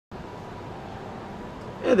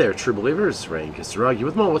Hey there, true believers. Rain Kisaragi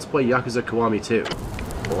with more Let's Play Yakuza Kiwami 2.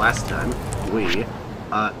 Last time, we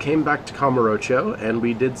came back to Kamurocho, and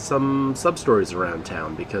we did some sub-stories around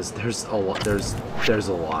town, because there's a lot of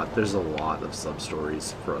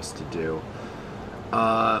sub-stories for us to do.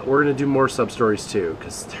 We're gonna do more sub-stories too,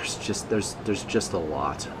 because there's just a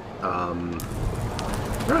lot. Alright,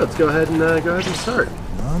 let's go ahead and start.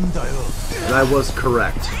 And I was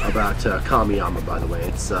correct about Kamiyama, by the way.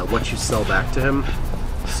 It's what you sell back to him.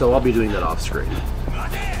 So I'll be doing that off screen.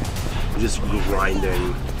 Just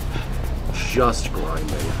grinding. Just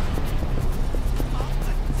grinding.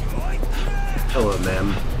 Hello,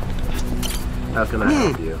 ma'am. How can I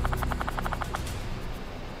help you?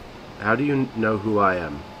 How do you know who I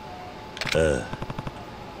am?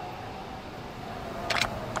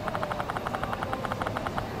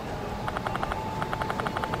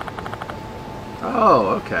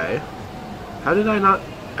 Oh, okay. How did I not...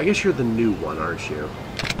 I guess you're the new one, aren't you?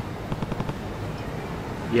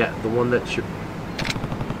 Yeah, the one that you...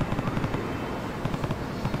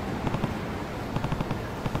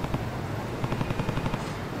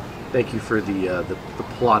 Thank you for the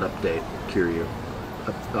plot update, Kiryu.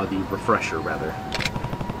 The refresher, rather.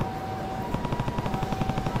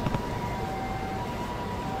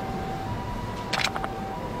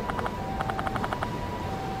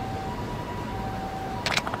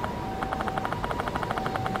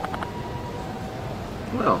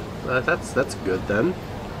 Well, that's good then.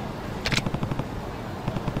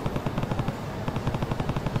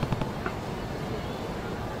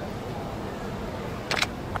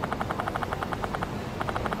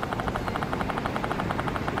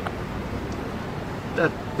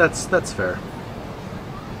 That's fair.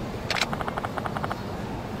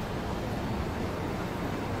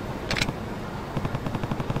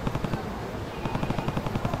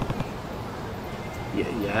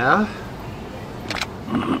 Yeah.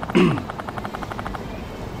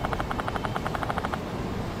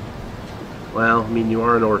 Well, I mean, you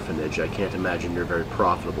are an orphanage. I can't imagine you're very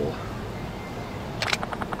profitable.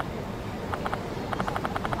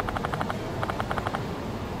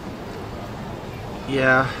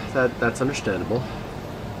 Yeah, that's understandable.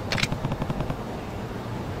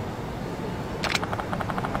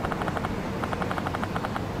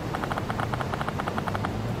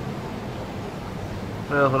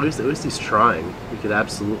 Well, at least he's trying. We could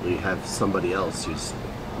absolutely have somebody else who's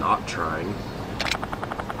not trying.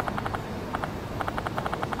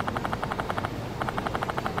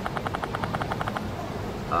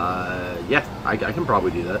 Yeah, I can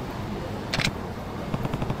probably do that.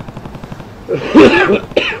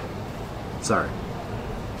 Sorry.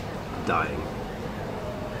 Dying.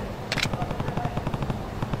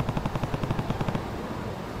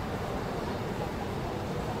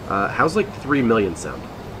 How's like 3 million sound?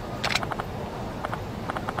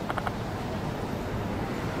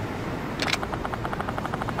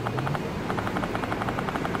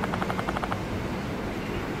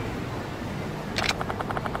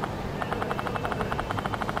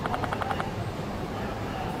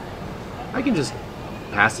 I can just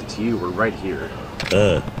pass it to you. We're right here.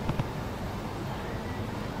 Okay,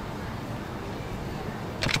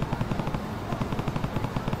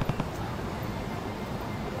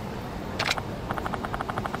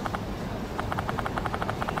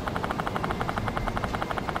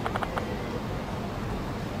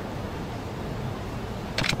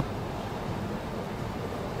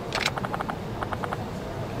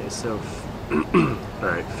 so all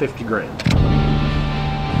right, 50 grand.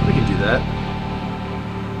 We can do that.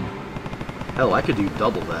 Hell, I could do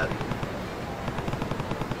double that.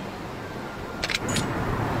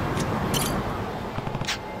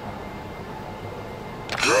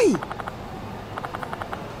 Hi.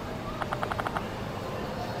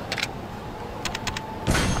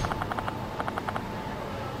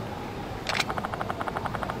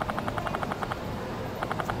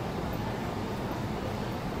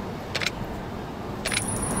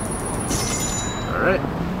 All right.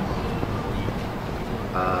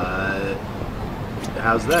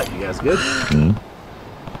 How's that? You guys good?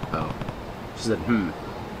 Oh. She said,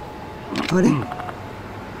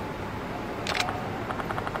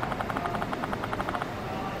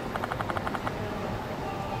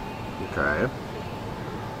 Okay.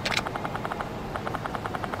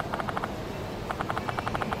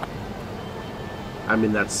 I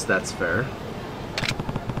mean, that's fair.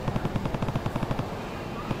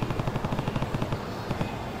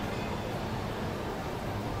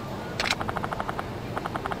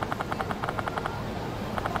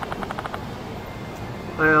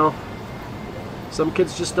 Well, some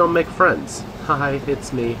kids just don't make friends. Hi,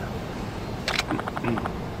 it's me.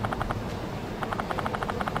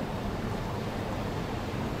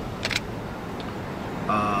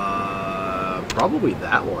 Probably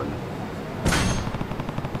that one.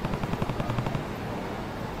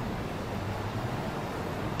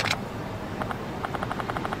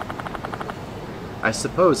 I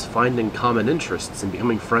suppose finding common interests and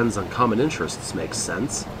becoming friends on common interests makes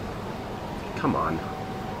sense. Come on.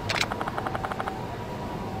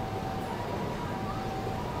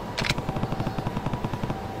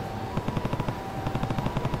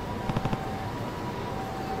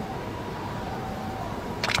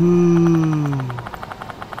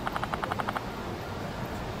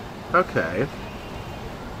 Okay.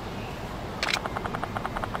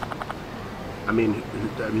 I mean,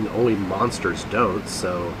 only monsters don't,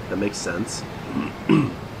 so that makes sense.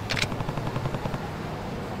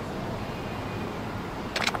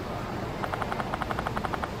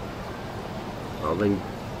 Well, then,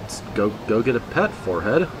 go get a pet,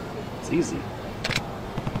 Forehead. It's easy.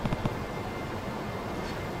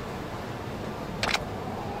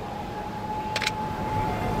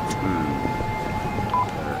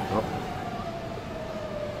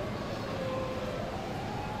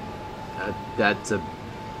 That's a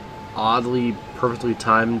oddly perfectly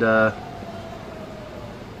timed,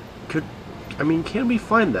 can we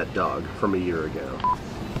find that dog from a year ago?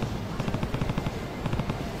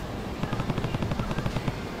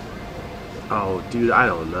 Oh, dude, I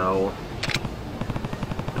don't know.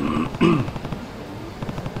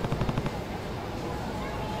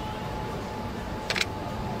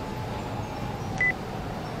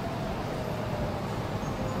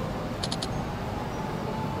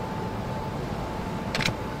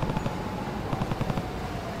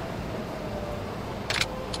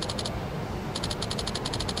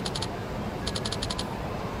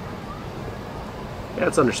 Yeah,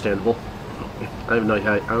 it's understandable. I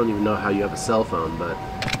don't even know how you have a cell phone, but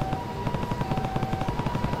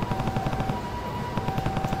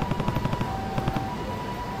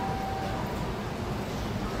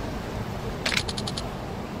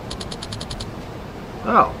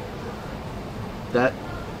oh, that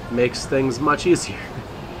makes things much easier.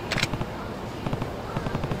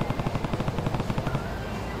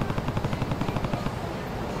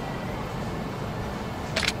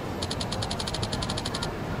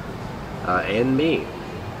 And me,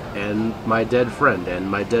 and my dead friend, and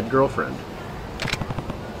my dead girlfriend.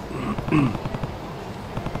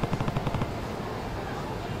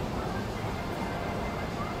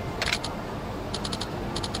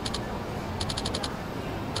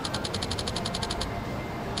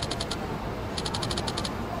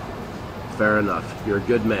 Fair enough. You're a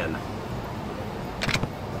good man.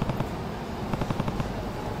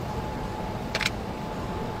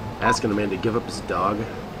 Asking a man to give up his dog.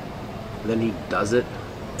 Then he does it.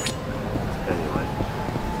 Anyway,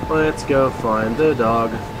 let's go find the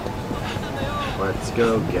dog. Let's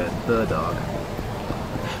go get the dog.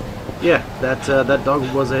 Yeah, that dog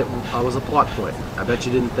was a plot point. I bet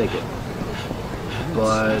you didn't think it,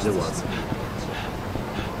 but it was.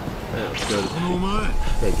 Let's go.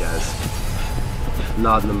 Hey guys,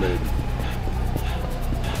 not in the mood.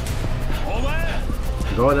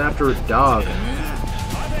 Going after a dog.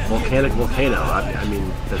 Volcanic volcano. I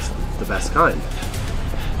mean, that's the best kind.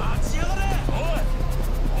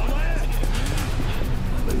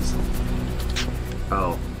 Please.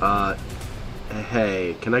 Oh,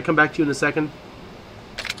 hey, can I come back to you in a second?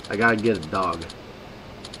 I gotta get a dog.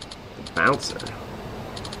 The bouncer.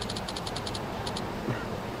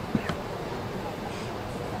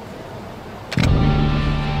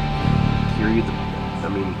 Kiryu,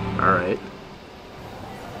 alright.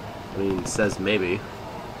 Says maybe.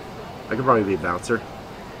 I could probably be a bouncer.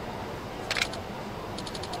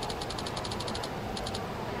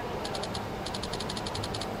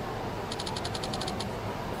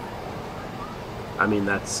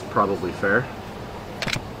 That's probably fair.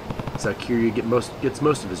 That's how Kiryu gets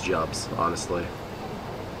most of his jobs, honestly.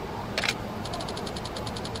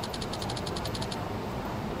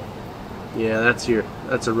 Yeah, that's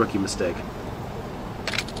a rookie mistake.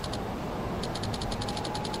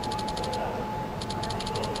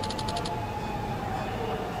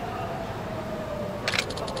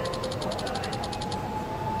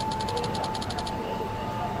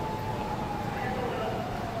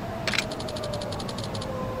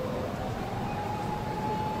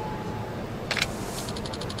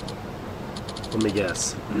 Let me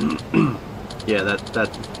guess. Yeah,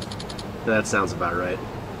 that sounds about right.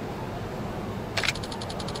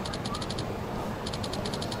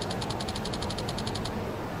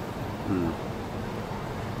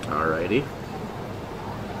 Alrighty.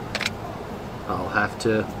 I'll have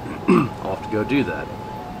to go do that.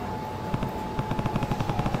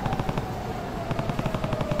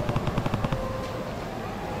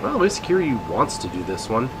 Well, at least Kiryu wants to do this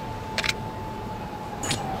one.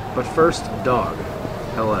 But first, dog.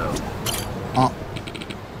 Hello.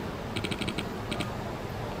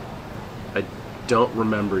 I don't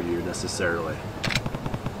remember you necessarily.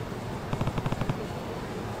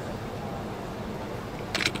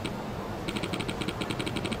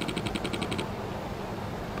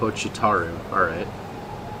 Pochitaru. Alright.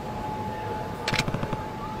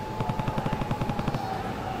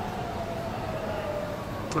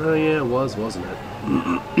 Oh yeah, it was, wasn't it?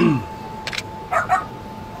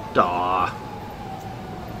 Daw.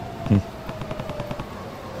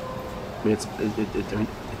 I mean,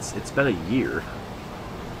 it's been a year.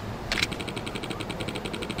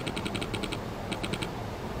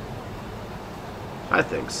 I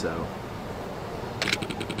think so.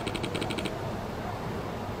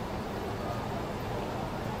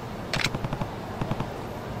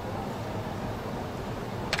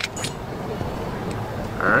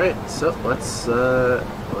 Alright, so let's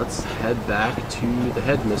head back to the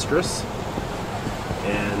headmistress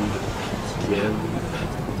and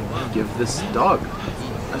give this dog,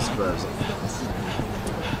 I suppose.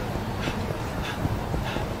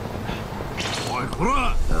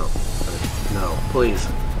 No, no, please,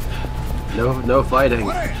 no fighting.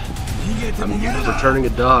 I'm returning a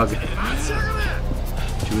dog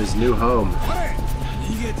to his new home.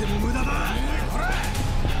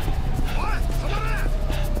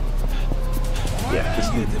 Yeah,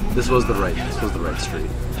 this was the right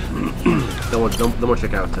street. Don't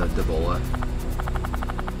check out Debola.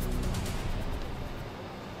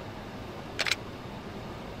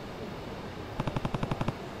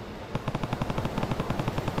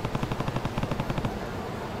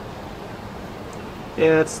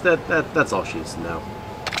 Yeah, that's all she needs to know.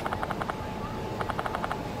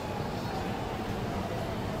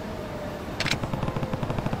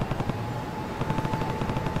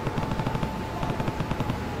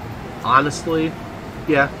 Honestly,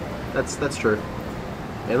 yeah, that's true.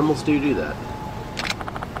 Animals do that.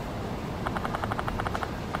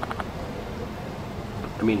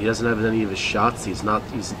 I mean, he doesn't have any of his shots. He's not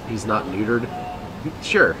neutered.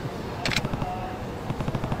 Sure.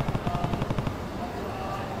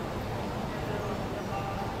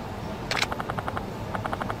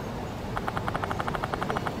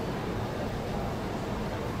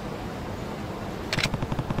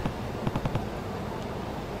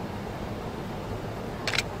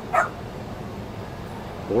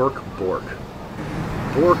 Bork, bork.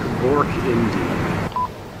 Bork, bork indeed.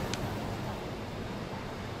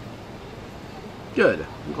 Good.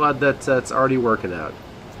 I'm glad that it's already working out.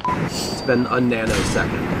 It's been a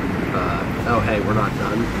nanosecond. Oh hey, we're not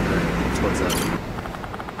done? Alright, what's up?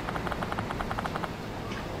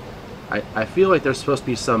 I feel like there's supposed to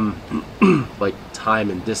be some, like, time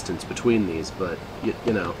and distance between these, but,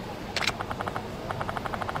 you know.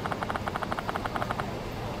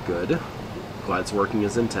 Good. Glad it's working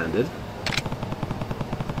as intended.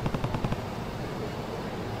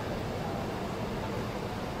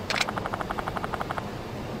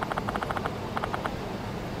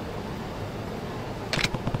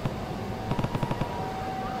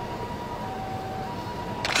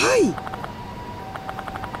 Hi.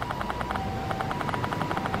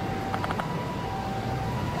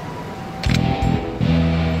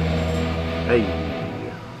 Hey.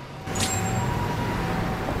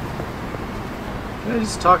 Can I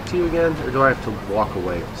just talk to you again, or do I have to walk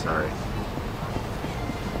away? Sorry.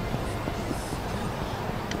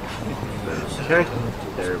 Okay,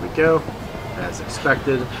 there we go. As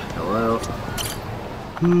expected. Hello.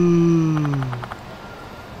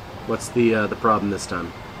 What's the problem this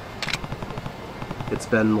time? It's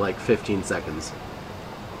been like 15 seconds.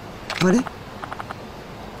 What?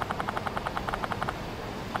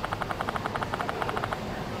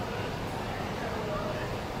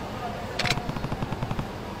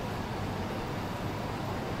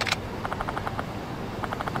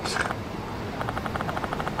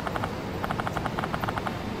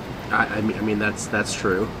 I mean that's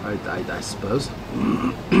true. I suppose.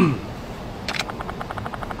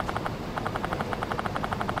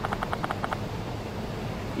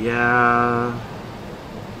 Yeah.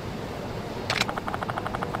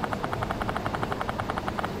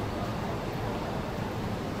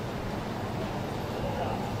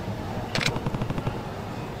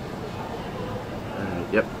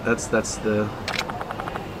 Yep, that's the.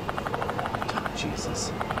 Oh,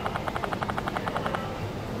 Jesus.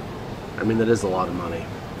 I mean, that is a lot of money.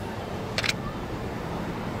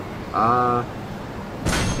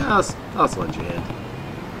 Yeah, I'll lend you a hand.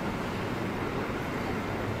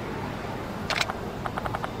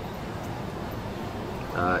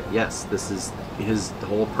 Yes, this is his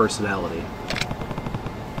whole personality.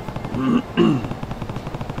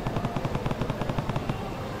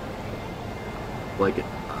 Like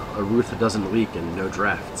a roof that doesn't leak and no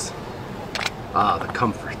drafts. Ah, the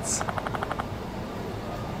comforts.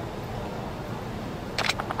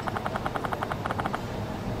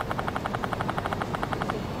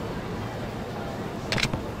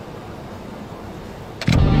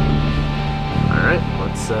 Alright,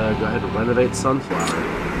 let's go ahead and renovate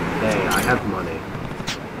Sunflower. Hey, I have money.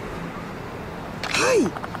 Hey!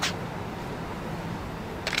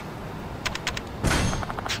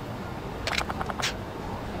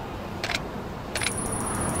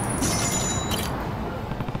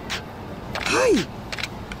 Hey!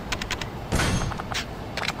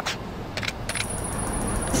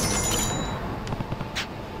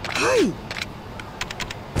 Hey!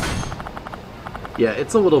 Yeah,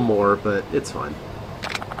 it's a little more, but it's fine.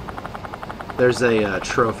 There's a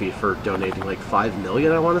trophy for donating like 5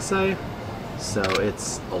 million, I want to say. So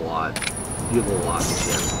it's a lot. You have a lot that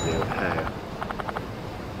you have to do. Hey.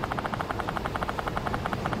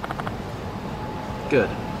 Good.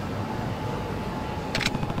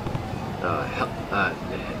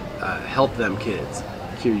 Help them kids.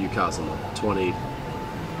 Kiryu Kazuma.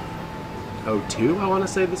 2002, I want to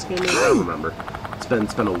say this game is. I don't remember. It's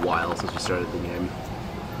been a while since we started the game.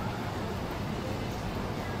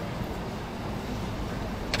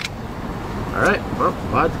 Alright, well,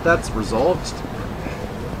 glad that's resolved.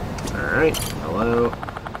 Alright, hello.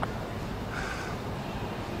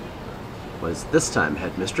 What is this time,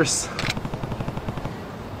 headmistress?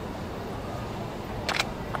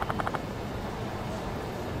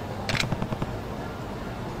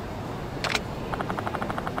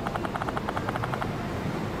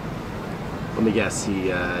 Let me guess,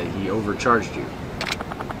 he overcharged you.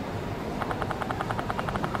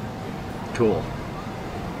 Cool.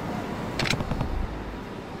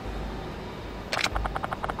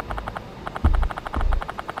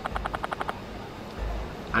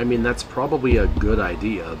 I mean, that's probably a good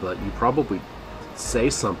idea, but you probably say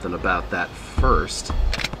something about that first.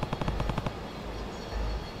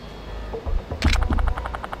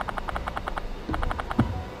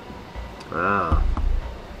 Ah.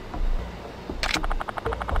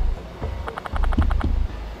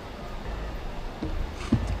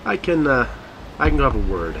 I can go have a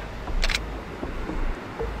word.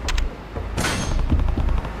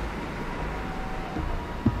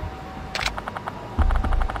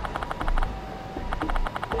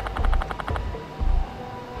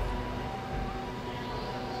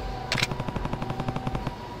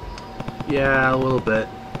 Yeah, a little bit.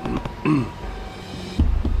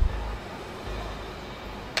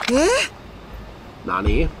 Eh?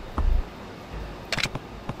 Nani?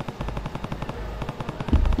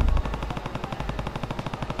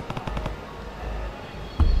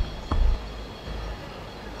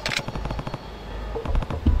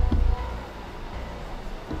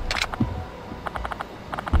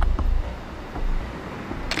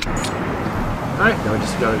 Alright, now we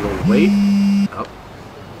just gotta go wait. Oh.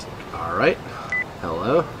 Alright.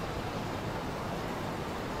 Hello.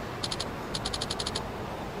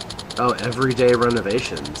 Oh, everyday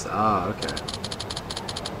renovations. Ah, okay.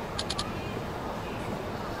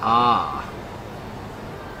 Ah.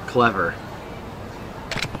 Clever.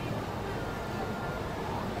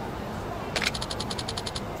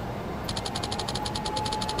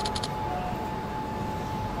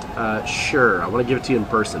 Sure. I want to give it to you in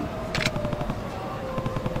person.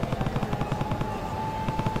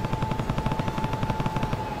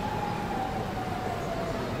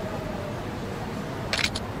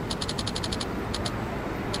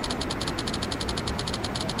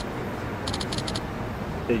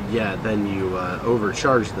 Yeah, then you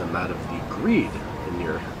overcharge them out of the greed in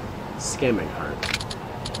your scamming heart.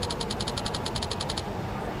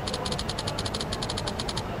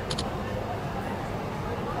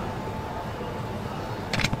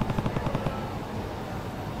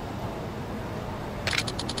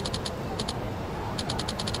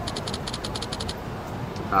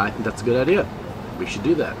 I think that's a good idea. We should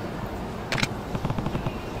do that.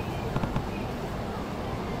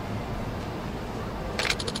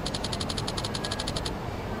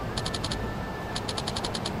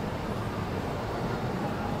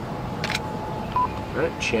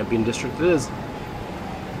 Alright, Champion District it is.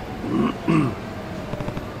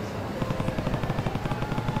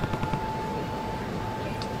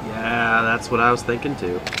 Yeah, that's what I was thinking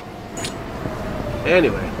too.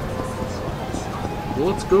 Anyway.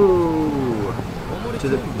 Let's go to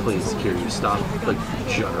the... Please, Kiryu, stop, like,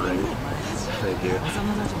 juddering. Thank you.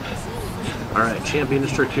 Alright, Champion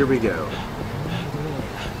District, here we go.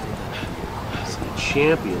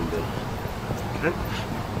 champion did. Okay.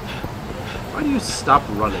 Why do you stop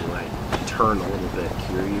running when I turn a little bit,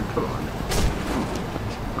 Kiryu? Come on.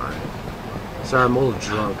 Alright. Sorry, I'm a little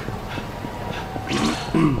drunk.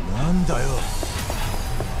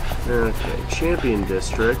 Okay, champion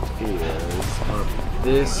district is up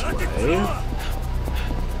this way.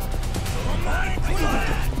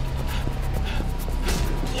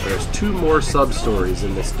 There's 2 more sub-stories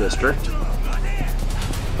in this district.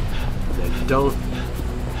 They don't...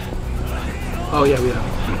 Oh yeah, we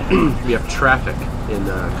have we have traffic in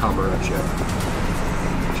Kamurocho.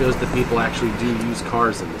 Shows that people actually do use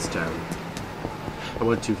cars in this town. I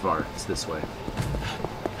went too far. It's this way.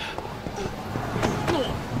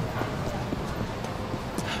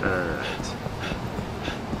 Alright.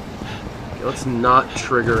 Okay, let's not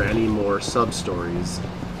trigger any more sub-stories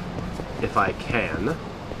if I can.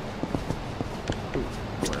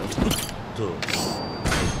 Well,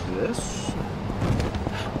 like this.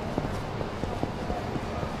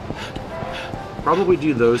 Probably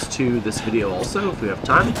do those 2 this video also, if we have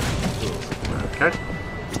time. Okay.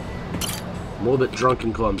 I'm a little bit drunk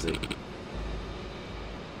and clumsy.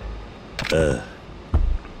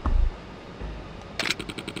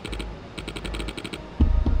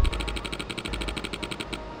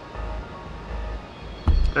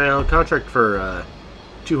 Well, contract for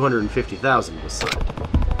 250,000 was signed.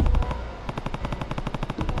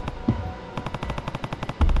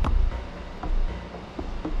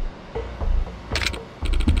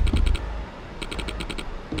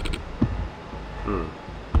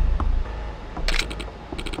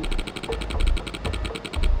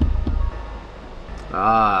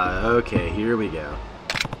 Ah, okay, here we go.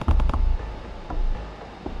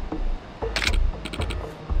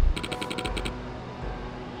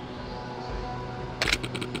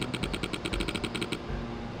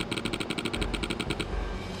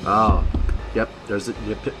 Oh, yep, there's a,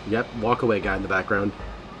 yep, walk away guy in the background.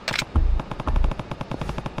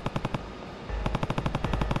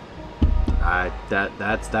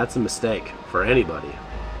 That's a mistake for anybody.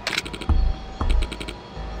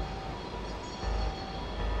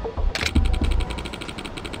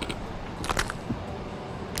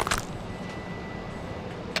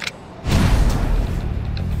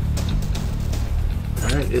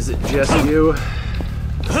 Alright, is it just you?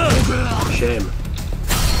 Shame.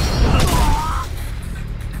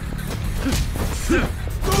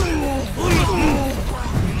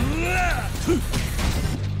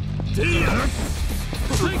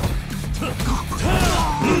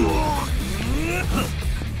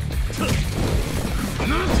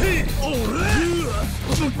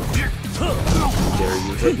 Dare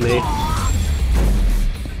you hit me?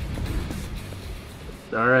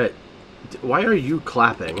 Alright. Why are you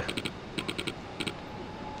clapping?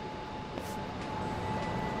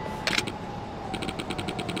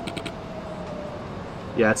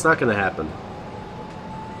 Yeah, it's not gonna happen.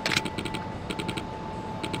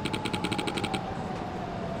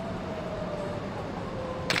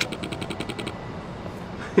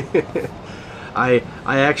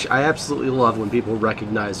 I absolutely love when people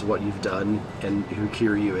recognize what you've done and who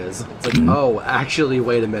Kiryu is. It's like, oh, actually,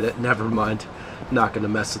 wait a minute, never mind. Not gonna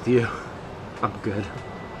mess with you. I'm good.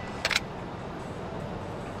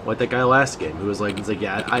 Like that guy last game who was like, he's like,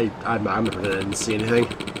 yeah, I'm never didn't see anything.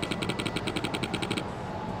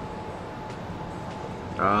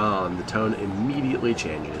 Oh, and the tone immediately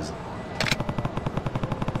changes.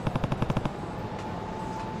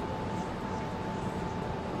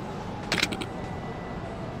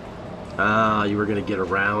 Ah, you were gonna get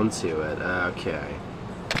around to it. Okay.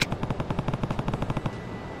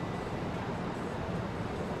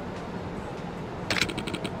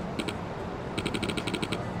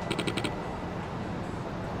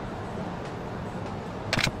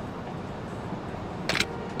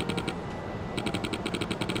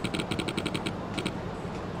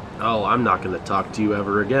 Oh, I'm not gonna talk to you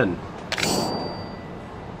ever again.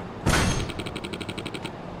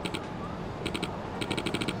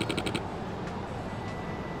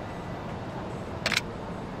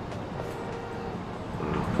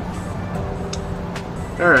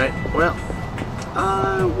 Alright, well,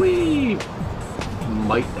 we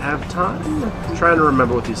might have time. I'm trying to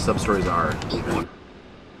remember what these sub-stories are, even.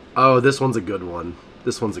 Oh, this one's a good one.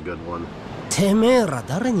 This one's a good one. てめえら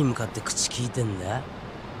誰に向かって口聞いてんだ？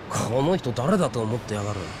この人誰だと思ってや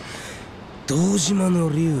がる。堂島の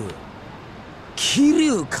竜、桐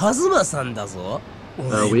生一馬さんだぞ。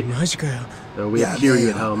おい、マジかよ。We have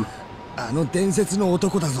Kiryu at home. あの伝説の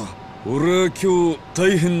男だぞ。俺は今日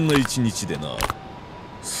大変な一日でな。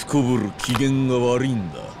すこぶる機嫌が悪い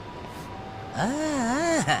んだ。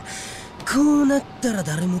ああ、こうなったら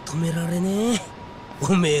誰も止められねえ。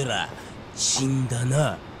おめえら死んだ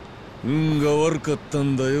な。運が悪かった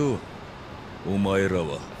んだよ、お前ら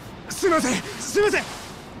は。すいませんすいません、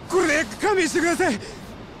これで勘弁してください。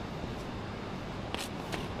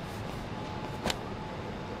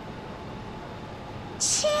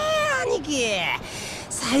ちぇ兄貴、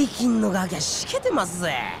最近のガキはしけてます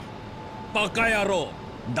ぜ。バカ野郎、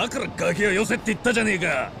だからガキを寄せって言ったじゃねえ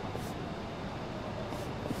か。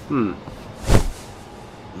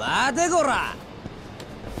待てこら。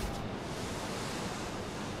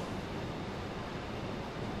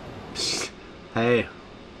Hey.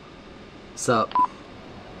 What's up?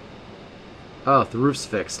 Oh, the roof's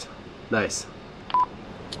fixed. Nice.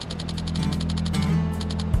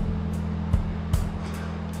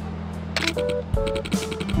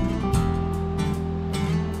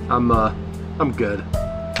 I'm good.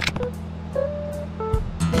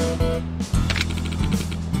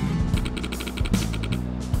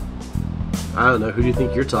 I don't know, who do you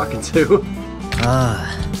think you're talking to? Ah.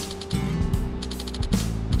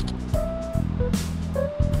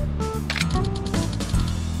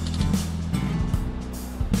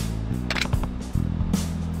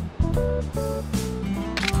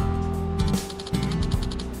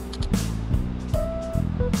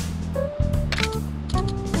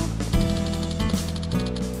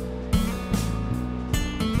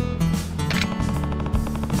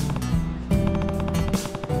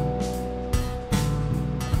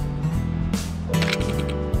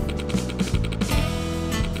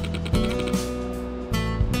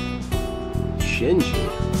 Shinji.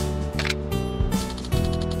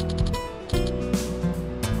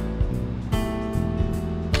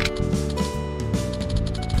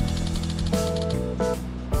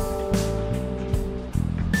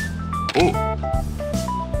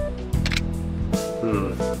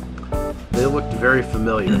 They looked very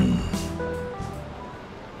familiar.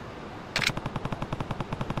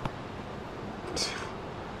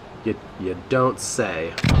 You don't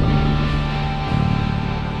say.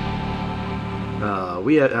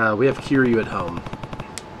 We have Kiryu at home.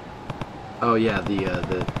 Oh yeah,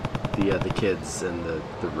 the kids and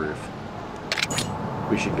the roof.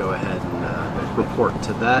 We should go ahead and report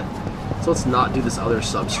to that. So let's not do this other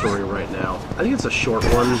sub-story right now. I think it's a short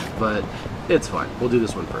one, but it's fine. We'll do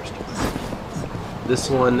this one first. This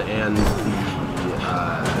one and the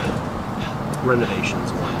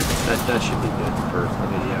renovations one. That should be good for a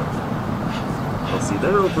video. Let's see,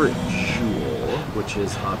 they're over at Jewel, which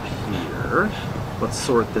is up here. Let's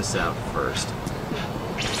sort this out first.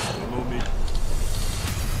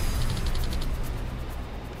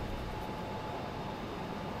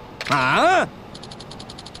 Huh?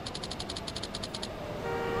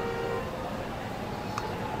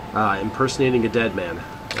 Impersonating a dead man.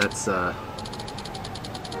 That's,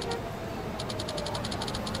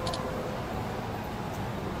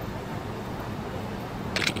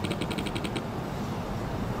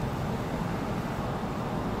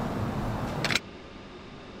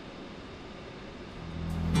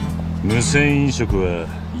無銭飲食は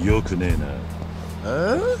良くねえな。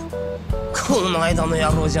この間の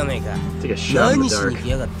野郎じゃねえか。 take a shot in 何 the しに dark. 来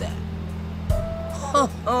やがった。は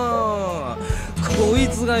はこい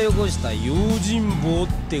つがよこした用心棒っ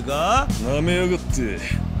てか。なめやがって。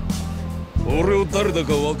俺を誰だ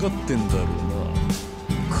か分かってんだろう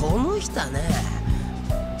な。この人はね、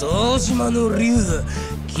堂島の竜、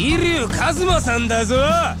桐生一馬さんだぞ。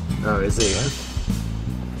 Oh, is he?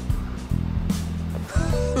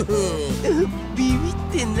 ビビっ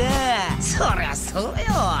てんな。そりゃそうよ。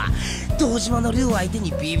堂島の竜相手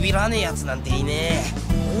にビビらねえやつなんていね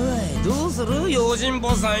え。おい、どうする用心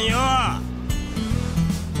棒さんよ。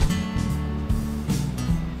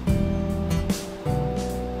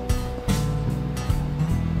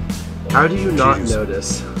How do you not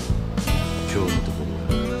notice? 今日のとこ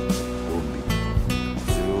ろはコン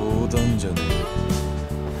ビ。冗談じゃねえ。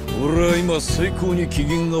俺は今最高に機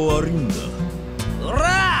嫌が悪いんだ。お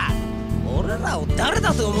ら、俺らを誰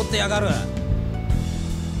だと思ってやがる。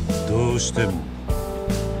どうしても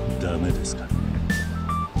ダメですか。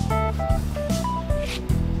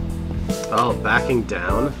 Oh, backing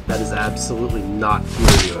down? That is absolutely not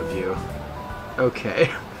Kiryu of you. Okay.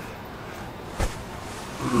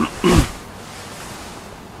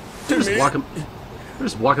 Just walk him.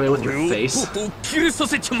 Just walk away with your face. とうとう切れさ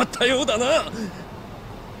せちまったようだな。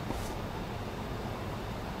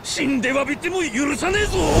死んで詫びても許さねえ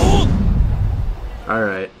ぞ。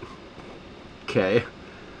 Alright. Okay.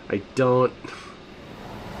 I don't...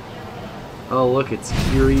 Oh, look, it's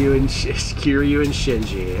Kiryu and Kiryu and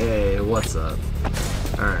Shinji. Hey, what's up?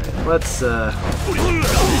 Alright, let's,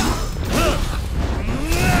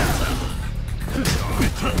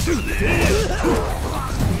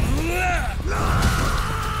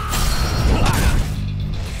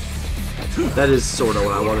 That is sort of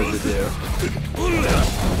what I wanted to do.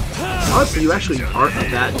 Honestly, you actually aren't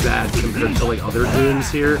that bad compared to like other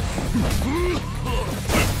goons here.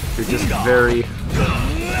 You're just very...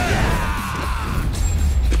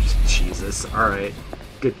 Jesus. Alright.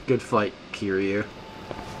 Good fight, Kiryu.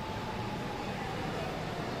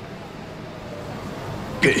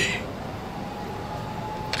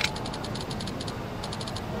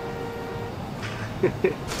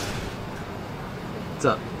 What's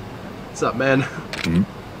up? What's up, man?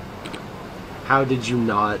 How did you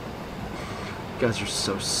not? You guys are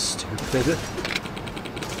so stupid.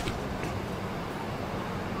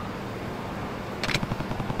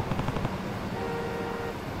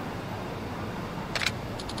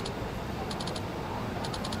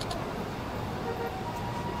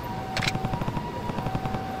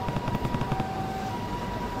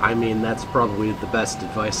 I mean, that's probably the best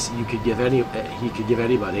advice you could give he could give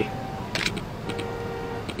anybody.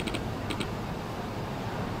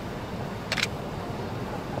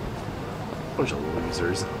 Bunch of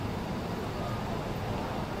losers.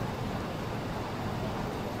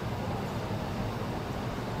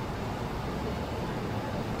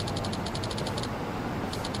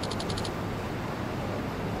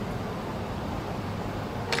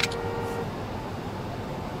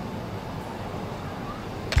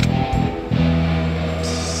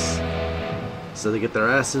 So they get their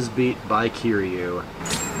asses beat by Kiryu.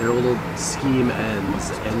 Their little scheme ends,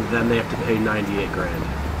 and then they have to pay 98 grand.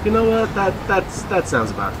 You know what? That sounds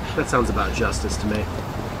about justice to me.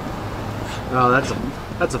 Oh,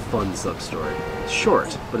 that's a fun sub story. It's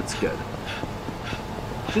short, but it's good.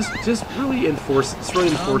 Just really enforces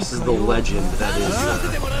the legend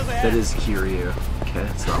that is Kiryu. Okay,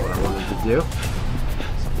 that's not what I wanted to do.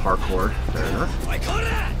 Parkour, fair enough.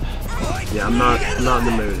 Yeah, I'm not in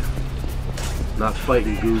the mood. Not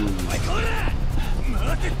fighting goons.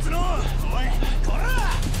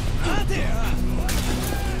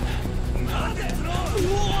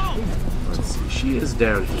 Let's see, she is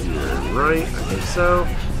down here, right? I think so.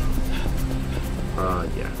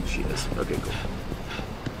 Yeah, she is. Okay,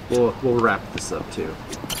 cool. We'll wrap this up too.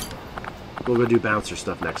 We'll go do bouncer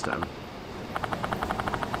stuff next time.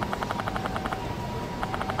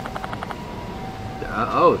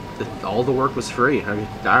 Oh, all the work was free. I mean,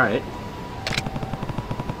 all right.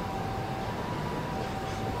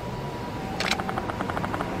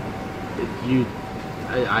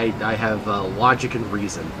 I have logic and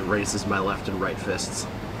reason. It raises my left and right fists.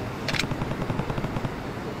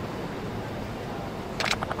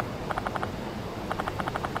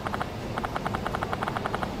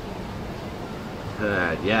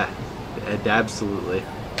 Yeah, absolutely.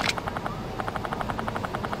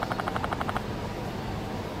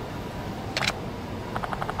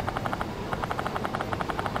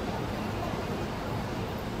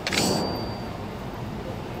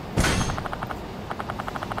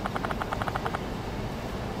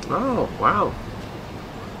 Oh, wow.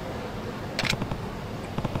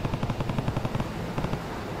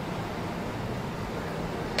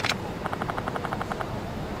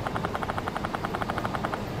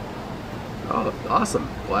 Oh, awesome.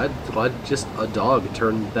 Glad just a dog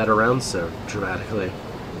turned that around so dramatically.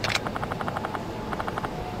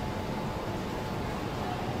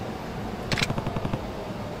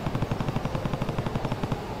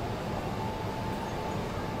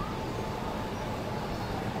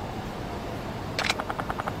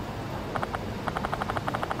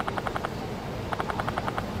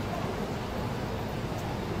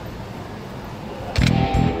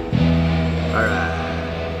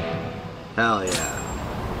 Hell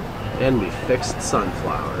yeah. And we fixed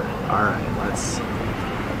Sunflower. Alright, let's...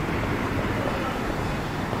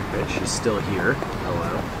 Okay, she's still here.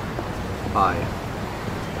 Hello. Hi.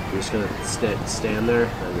 You're just gonna stand there?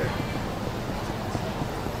 Okay.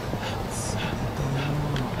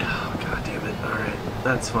 Oh, god damn it. Alright,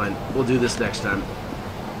 that's fine. We'll do this next time.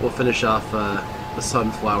 We'll finish off the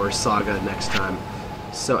Sunflower saga next time.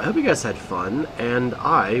 So, I hope you guys had fun, and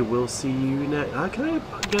I will see you next... can I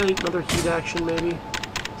get another heat action, maybe?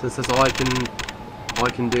 Since that's all I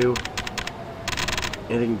can do.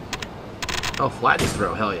 Anything... Oh, flattening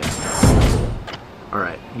throw, hell yeah.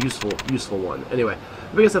 Alright, useful one. Anyway,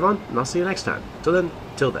 hope you guys had fun, and I'll see you next time. Till then,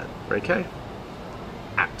 okay?